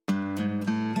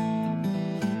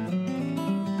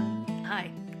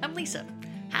Lisa,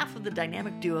 half of the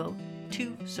dynamic duo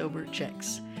Two Sober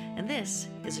Chicks, and this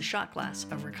is a shot glass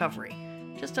of recovery.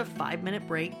 Just a 5-minute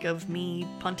break of me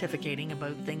pontificating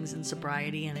about things in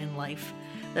sobriety and in life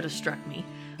that have struck me.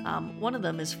 One of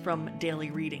them is from Daily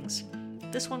Readings.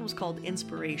 This one was called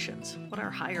Inspirations, What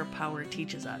Our Higher Power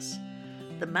Teaches Us.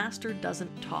 The master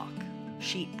doesn't talk,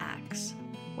 she acts.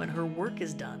 When her work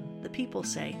is done, the people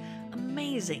say,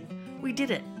 "Amazing, we did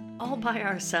it, all by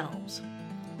ourselves."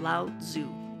 Lao Tzu.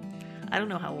 I don't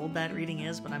know how old that reading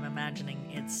is, but I'm imagining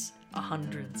it's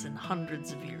hundreds and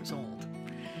hundreds of years old.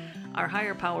 Our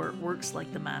higher power works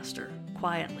like the master,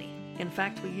 quietly. In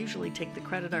fact, we usually take the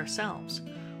credit ourselves.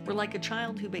 We're like a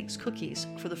child who bakes cookies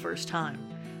for the first time.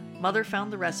 Mother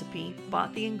found the recipe,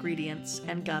 bought the ingredients,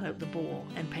 and got out the bowl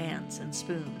and pans and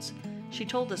spoons. She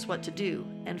told us what to do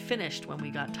and finished when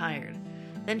we got tired.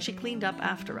 Then she cleaned up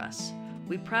after us.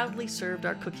 We proudly served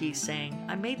our cookies, saying,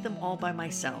 "I made them all by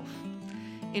myself."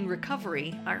 In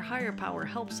recovery, our higher power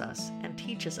helps us and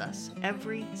teaches us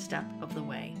every step of the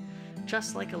way,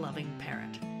 just like a loving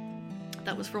parent.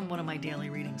 That was from one of my daily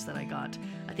readings that I got.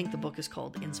 I think the book is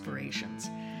called Inspirations.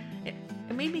 It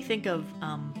made me think of,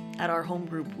 at our home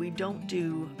group, we don't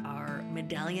do our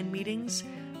medallion meetings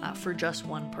for just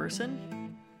one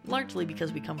person, largely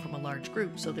because we come from a large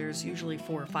group, so there's usually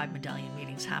 4 or 5 medallion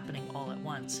meetings happening all at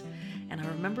once. And I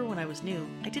remember when I was new,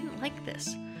 I didn't like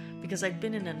this, because I'd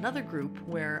been in another group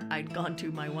where I'd gone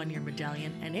to my 1-year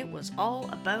medallion and it was all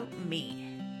about me.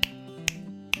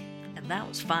 And that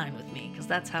was fine with me, because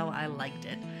that's how I liked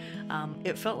it.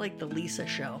 It felt like the Lisa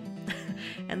show.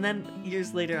 And then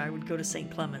years later, I would go to St.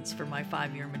 Clement's for my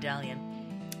 5-year medallion,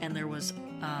 and there was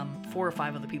 4 or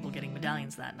 5 other people getting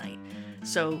medallions that night.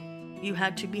 So you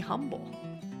had to be humble,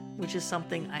 which is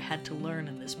something I had to learn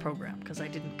in this program, because I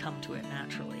didn't come to it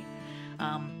naturally.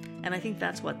 And I think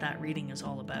that's what that reading is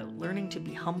all about, learning to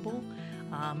be humble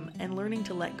and learning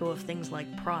to let go of things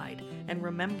like pride, and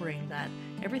remembering that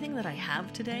everything that I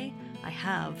have today, I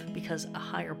have because a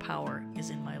higher power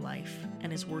is in my life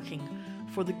and is working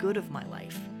for the good of my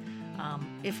life.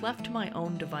 If left to my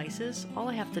own devices, all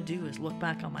I have to do is look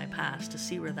back on my past to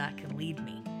see where that can lead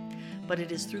me. But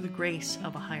it is through the grace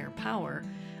of a higher power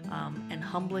and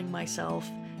humbling myself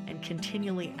and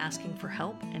continually asking for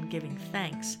help and giving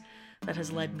thanks that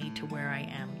has led me to where I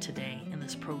am today in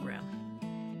this program.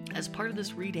 As part of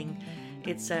this reading,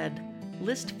 it said,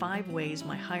 list 5 ways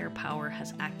my higher power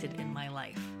has acted in my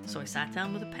life. So I sat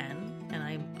down with a pen and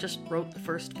I just wrote the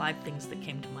first 5 things that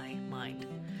came to my mind.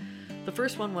 The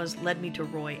first one was led me to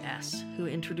Roy S., who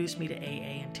introduced me to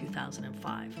AA in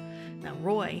 2005. Now,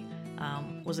 Roy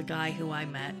was a guy who I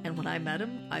met, and when I met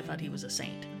him, I thought he was a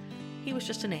saint. He was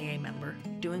just an AA member,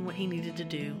 doing what he needed to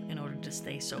do in order to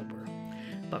stay sober.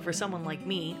 But for someone like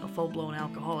me, a full-blown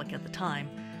alcoholic at the time,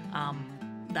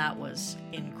 that was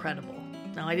incredible.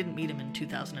 Now, I didn't meet him in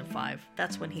 2005.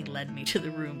 That's when he led me to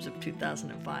the rooms of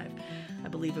 2005. I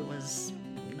believe it was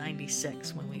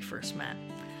 96 when we first met.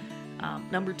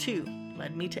 Number 2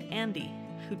 led me to Andy,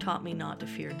 who taught me not to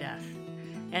fear death.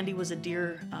 Andy was a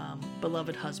dear,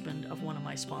 beloved husband of one of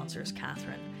my sponsors,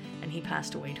 Catherine, and he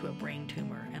passed away to a brain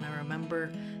tumor. And I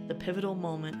remember the pivotal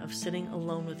moment of sitting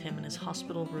alone with him in his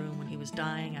hospital room when he was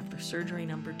dying after surgery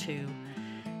number 2.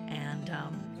 And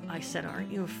I said,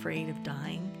 "Aren't you afraid of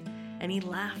dying?" And he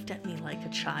laughed at me like a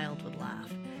child would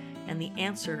laugh. And the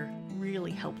answer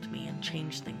really helped me and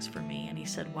changed things for me. And he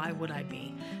said, "Why would I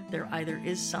be? There either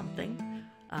is something,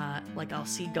 like I'll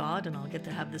see God and I'll get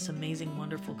to have this amazing,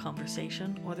 wonderful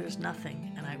conversation, or there's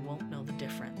nothing and I won't know the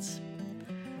difference."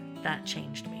 That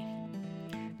changed me.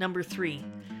 Number 3,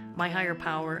 my higher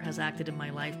power has acted in my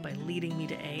life by leading me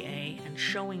to AA and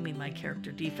showing me my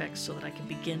character defects so that I can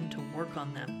begin to work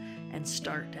on them and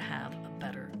start to have a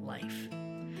better life.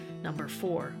 Number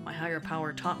 4, my higher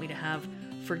power taught me to have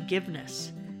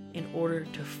forgiveness in order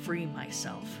to free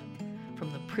myself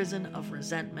from the prison of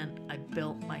resentment I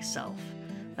built myself.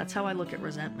 That's how I look at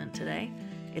resentment today.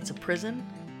 It's a prison,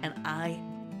 and I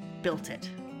built it.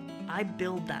 I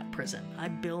build that prison. I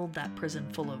build that prison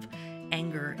full of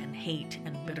anger and hate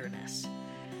and bitterness.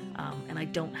 And I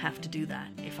don't have to do that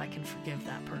if I can forgive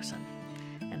that person.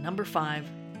 And number 5,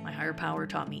 my higher power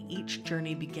taught me each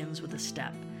journey begins with a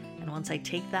step. And once I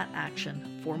take that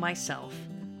action for myself,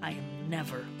 I am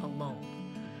never alone.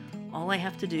 All I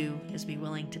have to do is be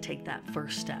willing to take that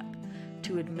first step,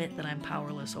 to admit that I'm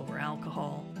powerless over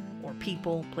alcohol, or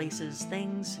people, places,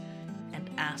 things, and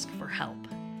ask for help.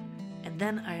 And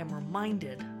then I am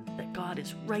reminded that God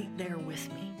is right there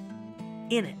with me,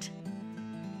 in it,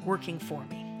 working for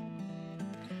me.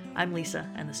 I'm Lisa,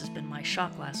 and this has been my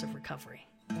shot glass of recovery.